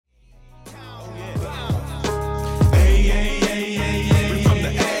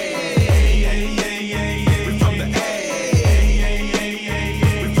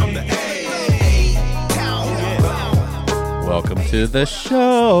to the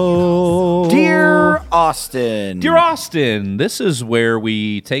show. Dear Austin. Dear Austin, this is where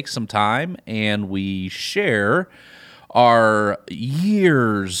we take some time and we share our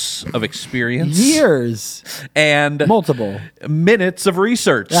years of experience. Years. And Multiple. minutes of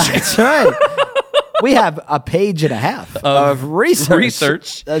research. That's right. We have a page and a half of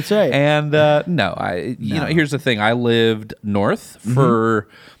research. That's right. And you know, here's the thing. I lived north for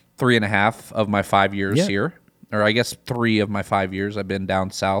 3.5 of my 5 years here. Or I guess 3 of my 5 years. I've been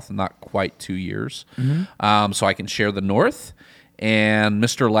down south, not quite 2 years. So I can share the north. And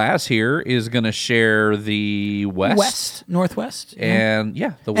Mr. Laz here is going to share the west. Northwest. And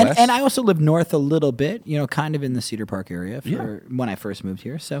the west. And I also live north a little bit, you know, kind of in the Cedar Park area when I first moved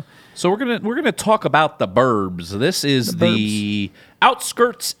here. So we're gonna talk about the burbs. This is the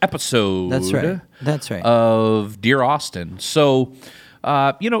outskirts episode. That's right. Of Dear Austin. So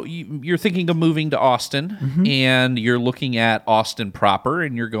you're thinking of moving to Austin, and you're looking at Austin proper,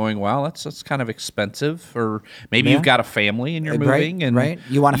 and you're going, "Wow, that's kind of expensive." Or maybe you've got a family and you're moving, and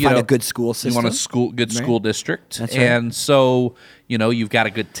you want to find a good school system. You want a good school district, That's right. And so you've got a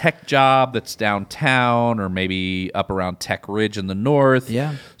good tech job that's downtown, or maybe up around Tech Ridge in the north.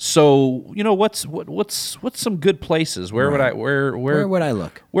 Yeah. So what's some good places? Where would I Where would I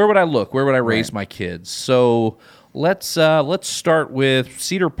look? Where would I look? Where would I raise my kids? So let's start with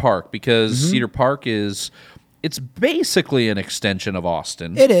Cedar Park, because Cedar Park it's basically an extension of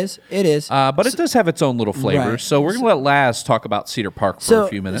Austin. It is. But it does have its own little flavor. Right. So we're going to let Laz talk about Cedar Park for a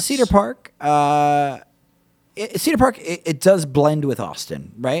few minutes. Cedar Park, it does blend with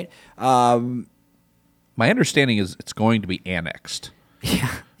Austin, right? My understanding is it's going to be annexed.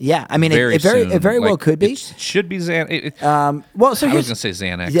 Yeah. I mean, it very well could be. It should be Xanax. I was going to say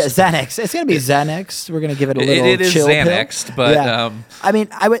Xanax. Yeah, Xanax. It's going to be Xanax. We're going to give it a little It is chill Xanaxed, pill. but I mean,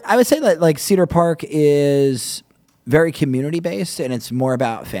 I would say that like Cedar Park is very community based, and it's more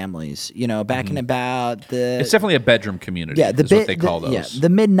about families. Back in about it's definitely a bedroom community. Yeah, what they call those. Yeah, the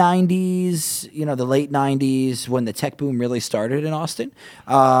mid '90s, the late '90s, when the tech boom really started in Austin.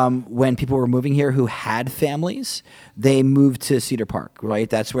 When people were moving here who had families, they moved to Cedar Park. Right,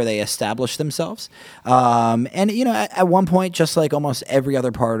 that's where they established themselves. And at one point, just like almost every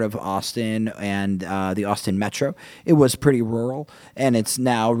other part of Austin and the Austin Metro, it was pretty rural, and it's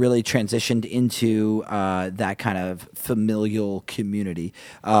now really transitioned into that kind of familial community.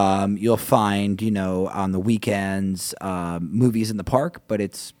 You'll find, on the weekends, movies in the park, but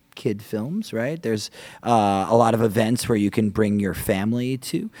it's kid films, right? There's a lot of events where you can bring your family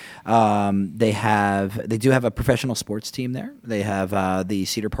to. They do have a professional sports team there. They have the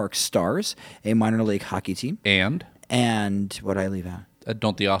Cedar Park Stars, a minor league hockey team. And what did I leave out?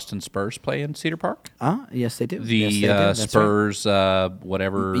 Don't the Austin Spurs play in Cedar Park? Yes, they do. The Spurs,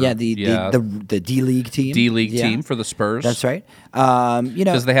 whatever. Yeah, the D League team. D League team for the Spurs. That's right.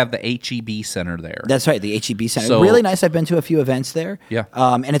 Because they have the HEB Center there. That's right, the HEB Center. So, really nice. I've been to a few events there. Yeah.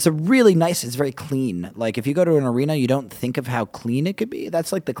 And it's it's very clean. Like if you go to an arena, you don't think of how clean it could be.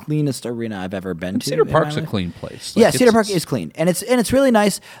 That's like the cleanest arena I've ever been to. Cedar Park's a clean place. Yeah, Cedar Park is clean, and it's really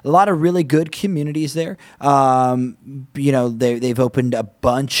nice. A lot of really good communities there. They've opened a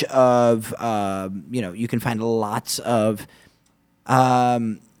bunch of you can find lots of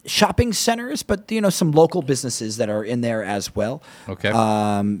shopping centers, but some local businesses that are in there as well. Okay.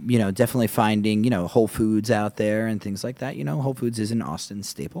 Definitely finding Whole Foods out there and things like that. Whole Foods is an Austin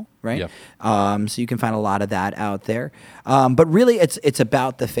staple, right? Yeah. So you can find a lot of that out there. But really, it's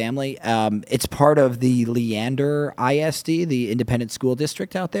about the family. It's part of the Leander ISD, the independent school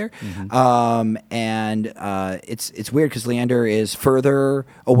district out there. And it's weird because Leander is further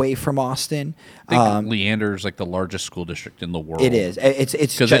away from Austin. I think Leander is like the largest school district in the world. It is. It's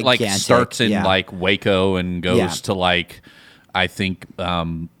because it like starts in like Waco and goes to like I think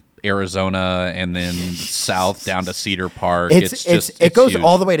Arizona and then south down to Cedar Park. It goes huge.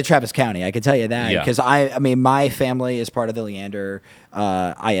 all the way to Travis County. I can tell you that Yeah. because I mean my family is part of the Leander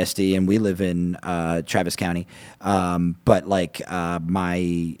ISD and we live in Travis County. But like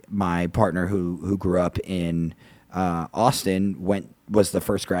my partner who grew up in Austin was the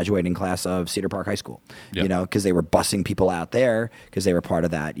first graduating class of Cedar Park High School, because they were busing people out there because they were part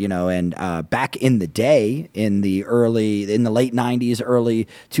of that, and back in the day, in the late 90s, early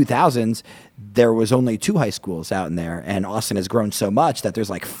 2000s, there was only 2 high schools out in there, and Austin has grown so much that there's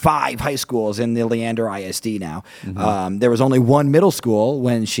like 5 high schools in the Leander ISD now. There was only 1 middle school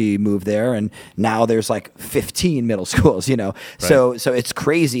when she moved there, and now there's like 15 middle schools, Right. So it's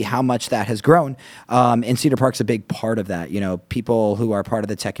crazy how much that has grown, and Cedar Park's a big part of that, people who are part of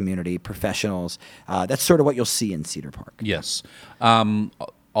the tech community, professionals, that's sort of what you'll see in Cedar Park. Yes.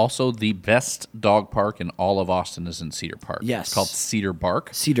 Also, the best dog park in all of Austin is in Cedar Park. Yes. It's called Cedar Bark.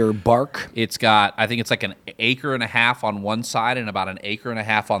 Cedar Bark. It's got, I think it's like an acre and a half on one side and about an acre and a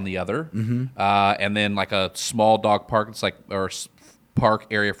half on the other. And then like a small dog park, it's like, or park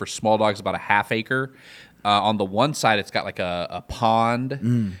area for small dogs, about a half acre. On the one side, it's got like a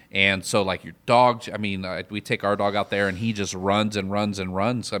pond. And so like your dog, I mean, we take our dog out there and he just runs and runs and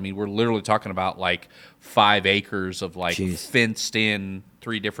runs. I mean, we're literally talking about like 5 acres of like fenced in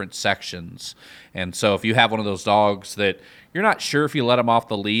 3 different sections. And so if you have one of those dogs that you're not sure if you let him off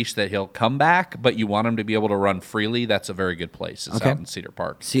the leash that he'll come back, but you want him to be able to run freely, that's a very good place. It's out in Cedar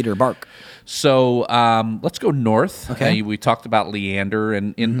Park. Cedar Bark. So let's go north. Okay. We talked about Leander,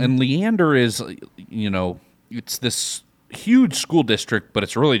 and Leander is, it's this huge school district, but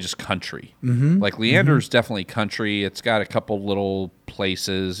it's really just country. Like Leander is definitely country. It's got a couple little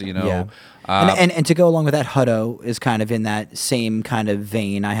places, Yeah. And to go along with that, Hutto is kind of in that same kind of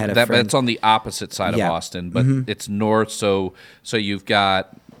vein. I had a friend. That's on the opposite side of Austin, but it's north. So you've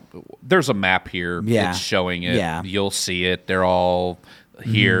got, there's a map here. It's showing it. Yeah. You'll see it. They're all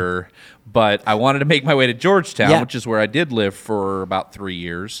here. But I wanted to make my way to Georgetown, which is where I did live for about 3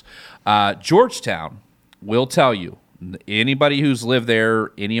 years. Georgetown will tell you, anybody who's lived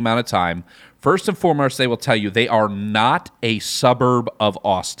there any amount of time, first and foremost, they will tell you they are not a suburb of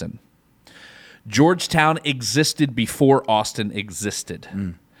Austin. Georgetown existed before Austin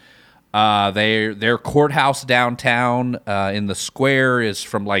existed. Their courthouse downtown in the square is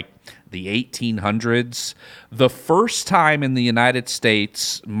from like the 1800s. The first time in the United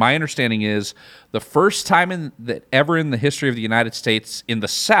States, my understanding is the first time ever in the history of the United States in the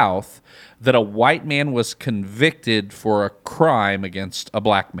South that a white man was convicted for a crime against a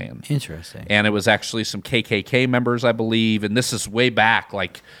black man. Interesting. And it was actually some KKK members, I believe. And this is way back,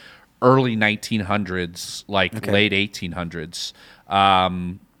 like early 1900s, like late 1800s.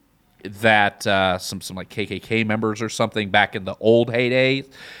 That some like KKK members or something back in the old heyday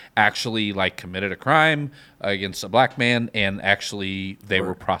actually like committed a crime against a black man, and actually they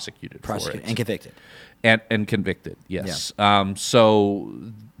were prosecuted for it and convicted. And convicted, yes. So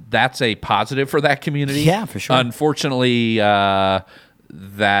that's a positive for that community. Yeah, for sure. Unfortunately, that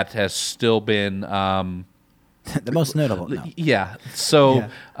has still been the most notable. No. Yeah. So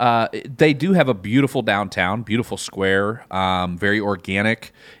they do have a beautiful downtown, beautiful square, very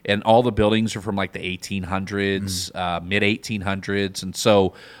organic, and all the buildings are from like the 1800s, mid 1800s, and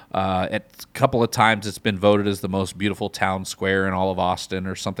so at a couple of times it's been voted as the most beautiful town square in all of Austin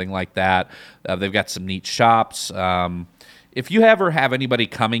or something like that. They've got some neat shops. If you ever have anybody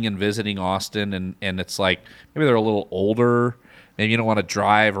coming and visiting Austin and it's like maybe they're a little older, maybe you don't want to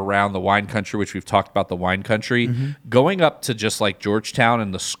drive around the wine country, which we've talked about the wine country, going up to just like Georgetown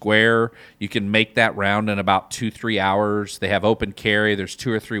and the square, you can make that round in about 2-3 hours. They have open carry. There's 2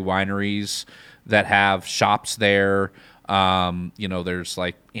 or 3 wineries that have shops there. There's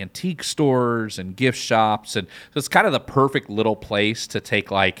like antique stores and gift shops. And so it's kind of the perfect little place to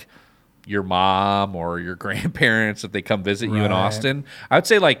take like your mom or your grandparents if they come visit you in Austin. I would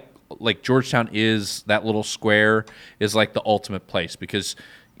say like Georgetown is, that little square is like the ultimate place, because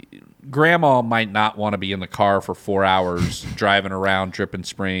grandma might not want to be in the car for 4 hours driving around Dripping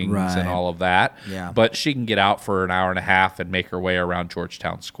Springs and all of that. Yeah. But she can get out for an hour and a half and make her way around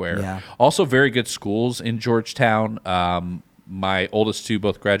Georgetown Square. Yeah. Also very good schools in Georgetown. My oldest 2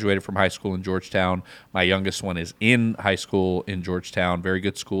 both graduated from high school in Georgetown. My youngest one is in high school in Georgetown. Very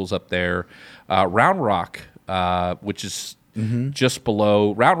good schools up there. Round Rock, which is just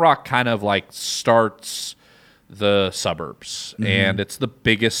below. Round Rock kind of like starts the suburbs, and it's the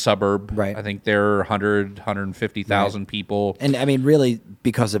biggest suburb. Right. I think there are 150,000 people. And I mean, really,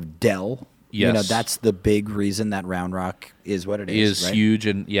 because of Dell. Yes. That's the big reason that Round Rock is what it is. Right? Huge,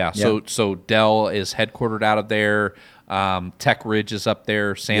 and so Dell is headquartered out of there. Tech Ridge is up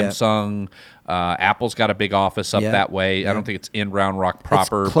there. Samsung, Apple's got a big office up that way. I don't think it's in Round Rock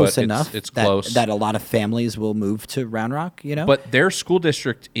proper, it's close but enough it's close. That a lot of families will move to Round Rock. But their school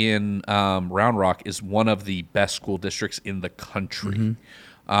district in Round Rock is one of the best school districts in the country.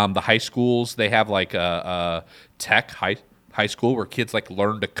 The high schools, they have like a tech high school where kids like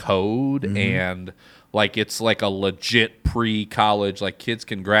learn to code, and like it's like a legit pre-college, like kids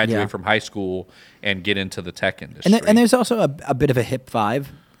can graduate from high school and get into the tech industry. And there's also a bit of a hip vibe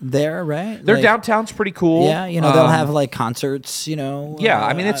there, right? Their downtown's pretty cool. Yeah, they'll have like concerts, Yeah,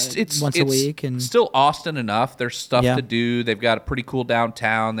 I mean it's once a week, and still Austin enough. There's stuff to do. They've got a pretty cool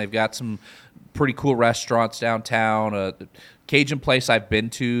downtown. They've got some pretty cool restaurants downtown. Cajun place I've been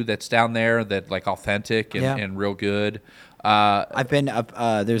to that's down there that like authentic and real good. I've been up.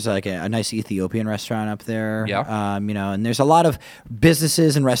 There's like a nice Ethiopian restaurant up there. Yeah. And there's a lot of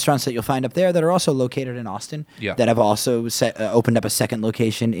businesses and restaurants that you'll find up there that are also located in Austin. Yeah. That have also opened up a second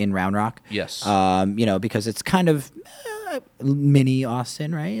location in Round Rock. Yes. Because it's kind of mini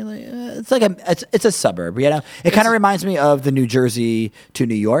Austin, right? Like, it's a suburb. It kind of reminds me of the New Jersey to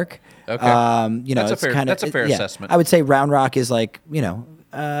New York. Okay. That's a fair assessment. I would say Round Rock is like,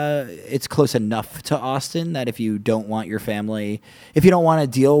 it's close enough to Austin that if you don't want your family, if you don't want to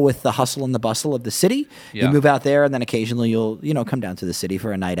deal with the hustle and the bustle of the city, you move out there, and then occasionally you'll, come down to the city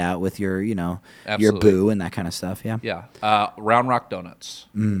for a night out with your, your boo and that kind of stuff. Yeah. Yeah. Round Rock Donuts.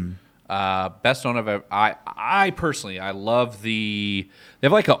 Best donut I've ever. I personally, I love they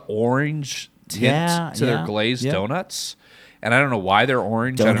have like an orange tint to their glazed donuts. And I don't know why they're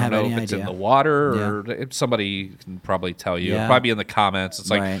orange. I don't know if it's in the water or if somebody can probably tell you. It'll probably be in the comments. It's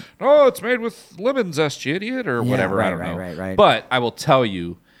like, oh, it's made with lemon zest, you idiot, or whatever. I don't know. Right. But I will tell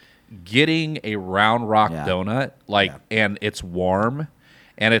you, getting a Round Rock donut, and it's warm,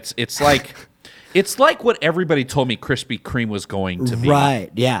 and it's like it's like what everybody told me Krispy Kreme was going to be. Right.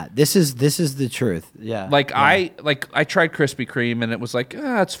 Yeah. This is the truth. Yeah. I tried Krispy Kreme and it was like,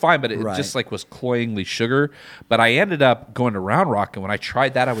 it's fine, but it just like was cloyingly sugar. But I ended up going to Round Rock, and when I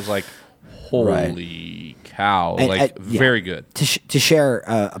tried that, I was like, holy cow. Very good. To share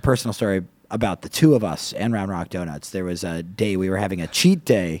a personal story about the two of us and Round Rock Donuts, there was a day we were having a cheat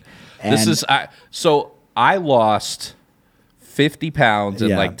day. And so I lost 50 pounds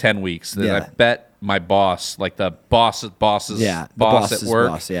in like 10 weeks. Then I bet my boss, like the boss's boss at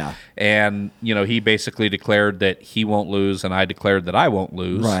work. And, he basically declared that he won't lose, and I declared that I won't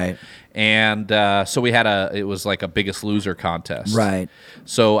lose. Right. And so we had it was like a Biggest Loser contest. Right.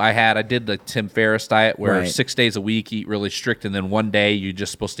 So I did the Tim Ferriss diet where 6 days a week, eat really strict, and then one day you're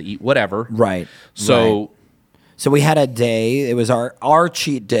just supposed to eat whatever. Right. So we had a day, it was our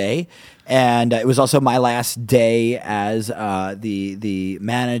cheat day. And it was also my last day as the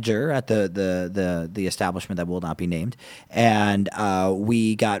manager at the establishment that will not be named. And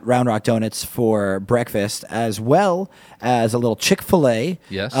we got Round Rock Donuts for breakfast, as well as a little Chick-fil-A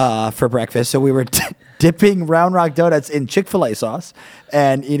for breakfast. So we were dipping Round Rock Donuts in Chick-fil-A sauce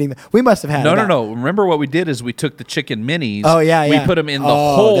and eating them. We must have had No. Remember what we did is we took the chicken minis. Oh, yeah. We put them in the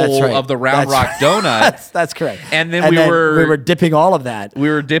hole of the Round Rock donut. That's correct. And then we were dipping all of that. We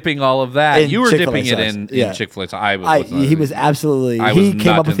were dipping all of that. You were dipping it in Chick-fil-A sauce. He was absolutely. He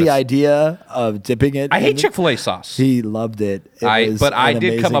came up with the idea of dipping it. I hate Chick-fil-A sauce. He loved it. But I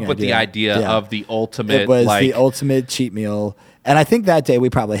did come up with the idea of the ultimate. It was the ultimate cheat meal. And I think that day we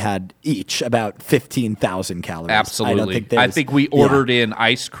probably had each about 15,000 calories. Absolutely. I think we ordered in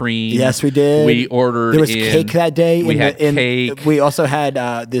ice cream. Yes, we did. We ordered. There was cake that day. We had cake. We also had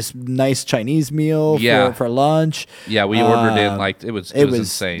this nice Chinese meal for lunch. Yeah, we ordered in it was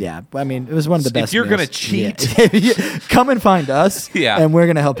insane. Yeah, I mean, it was one of the best. If you're gonna cheat, come and find us. And we're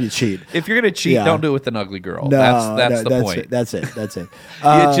gonna help you cheat. If you're gonna cheat, don't do it with an ugly girl. No, that's the point. That's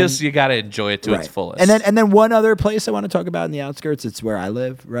it. You gotta enjoy it to its fullest. And then one other place I want to talk about in the outskirts. It's where I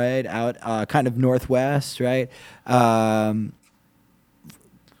live, right out kind of northwest, right. Where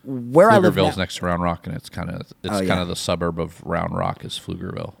I live Pflugerville's next to Round Rock, and it's kind of the suburb of Round Rock is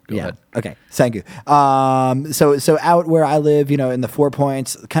Pflugerville. Go ahead. Okay. Thank you. So out where I live, in the 4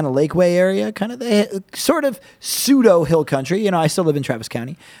 Points, kind of Lakeway area, kind of the sort of pseudo hill country. I still live in Travis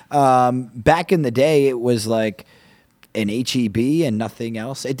County. Back in the day, it was like an H-E-B and nothing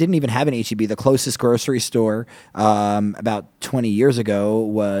else. It didn't even have an H-E-B. The closest grocery store about 20 years ago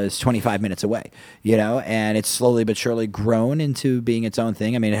was 25 minutes away, and it's slowly but surely grown into being its own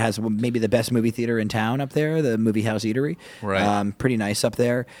thing. I mean, it has maybe the best movie theater in town up there, the Movie House Eatery. Right. Pretty nice up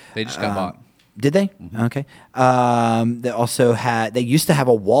there. They just got bought. Did they? Mm-hmm. Okay. They used to have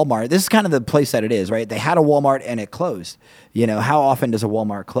a Walmart. This is kind of the place that it is, right? They had a Walmart and it closed. How often does a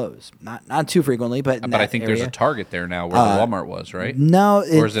Walmart close? Not too frequently, but I think there's a Target there now where the Walmart was, right? No.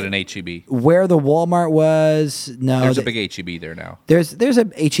 Or is it an H-E-B? Where the Walmart was, no. There's a big H-E-B there now. There's a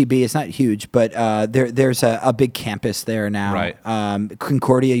H-E-B. It's not huge, but there's a big campus there now. Right.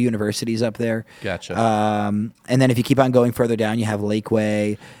 Concordia University's up there. Gotcha. And then if you keep on going further down, you have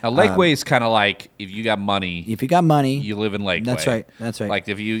Lakeway. Now, Lakeway is kind of like if you got money. If you got money. You live in Lakeway. That's right. Like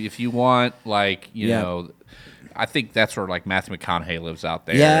if you want, you know, I think that's where like Matthew McConaughey lives out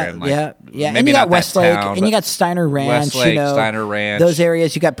there. Yeah, and, like, yeah. maybe And you got not that Westlake, town, and you but got Steiner Ranch. Westlake, you know, Steiner Ranch. Those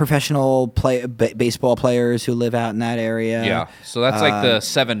areas. You got professional baseball players who live out in that area. Yeah, so that's like the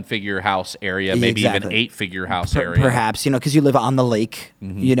 7-figure house area, maybe even exactly. 8-figure house area. Perhaps, you know, because you live on the lake,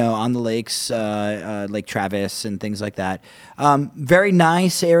 you know, on the lakes, Lake Travis and things like that. Very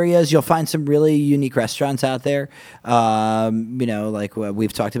nice areas. You'll find some really unique restaurants out there. You know, like what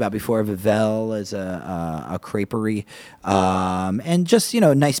we've talked about before, Vivel is a creperie, and just, you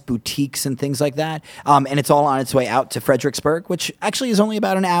know, nice boutiques and things like that. And it's all on its way out to Fredericksburg, which actually is only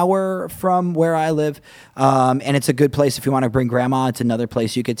about an hour from where I live. And it's a good place if you want to bring grandma. It's another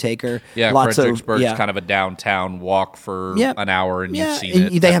place you could take her. Yeah, Fredericksburg's kind of a downtown walk for an hour, and you've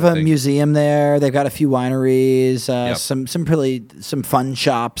seen it. They have a museum there. They've got a few wineries, some fun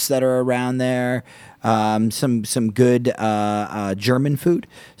shops that are around there. Some good German food.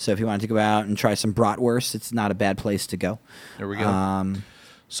 So if you wanted to go out and try some bratwurst, it's not a bad place to go. There we go.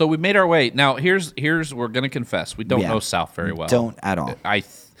 So we made our way. Now here's we're gonna confess we don't know South very well. Don't at all.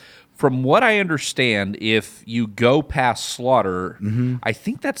 From what I understand, if you go past Slaughter, I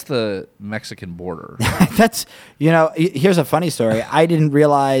think that's the Mexican border. That's, you know, here's a funny story. I didn't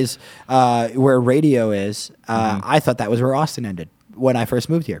realize where Radio is. I thought that was where Austin ended when I first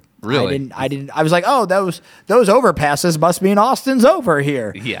moved here. Really? I didn't. I was like, oh, those overpasses must mean Austin's over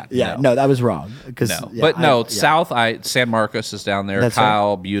here. Yeah. No, that was wrong. South. San Marcos is down there. That's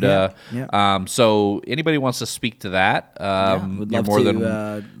Kyle, right. Buda. Yeah. So anybody wants to speak to that? Would love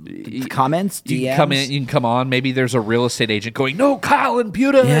to comments. You DMs. can come in. You can come on. Maybe there's a real estate agent going, no, Kyle and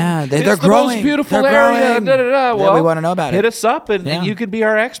Buda. Yeah, they're it's the growing. most beautiful They're area. growing. Well, we want to know about it. Hit us up, and you can be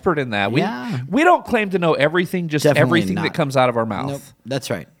our expert in that. We don't claim to know everything. Just Definitely everything not. that comes out of our mouth. Nope.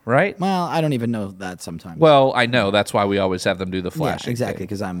 That's right. Right? Well, I don't even know that sometimes. Well, I know. That's why we always have them do the flashing. Yeah, exactly,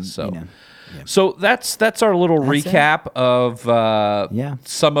 because I'm, So, you know. So that's our little recap of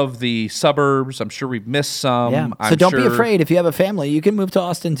some of the suburbs. I'm sure we've missed some. Yeah. I'm So don't be sure afraid. If you have a family, you can move to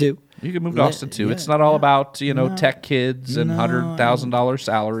Austin too. You can move to Austin too. It's not all about tech kids and $100,000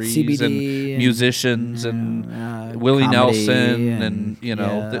 salaries CBD and musicians and Willie Nelson and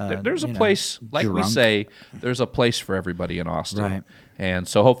there's a place, like we say, there's a place for everybody in Austin. Right. And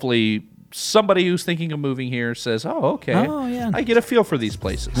so hopefully somebody who's thinking of moving here says, "Oh, okay, Oh, yeah. I get a feel for these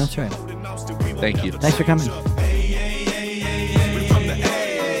places." That's right. Thank you. Thanks for coming.